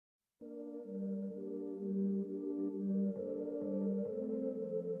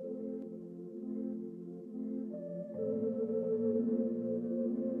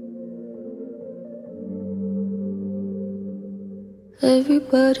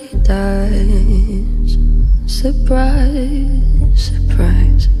Everybody dies. Surprise,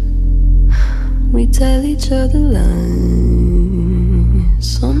 surprise. We tell each other lies.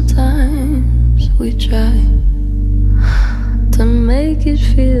 Sometimes we try to make it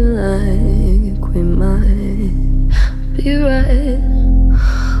feel like we might be right.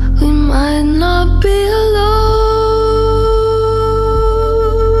 We might not be alone.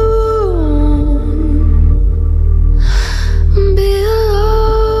 Be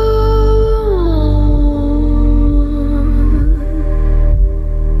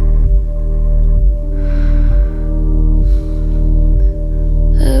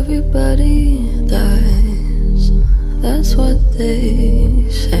Everybody dies, that's what they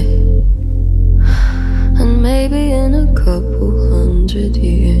say. And maybe in a couple 100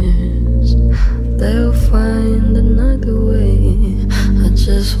 years they'll find another way. I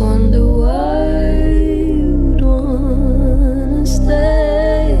just wonder why you'd wanna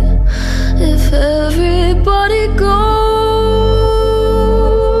stay if everybody goes.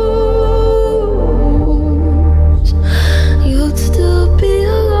 You'd still be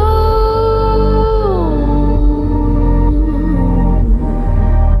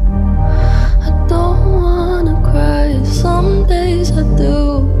I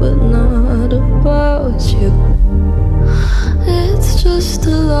do, but not about you. It's just a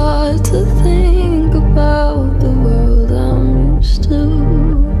lot to think about. The world I'm used to,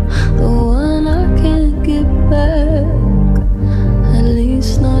 the one I can't get back, at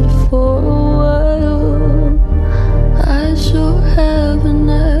least not for a while. I sure have a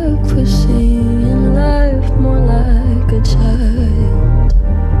knack for seeing life more like a child.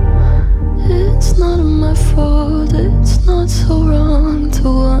 It's not my fault, it's not so wrong to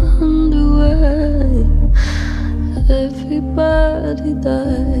wonder why everybody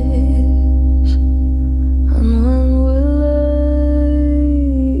dies. And when will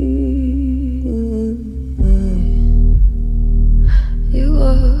you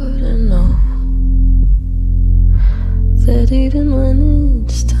ought to know that even when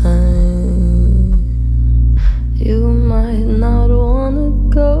it's time, you might not wanna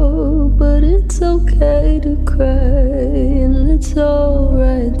go, but it's okay to cry, and it's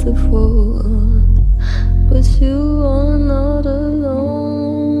alright to fall. But you are not alone.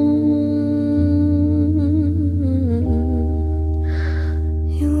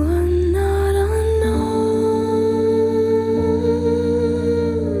 You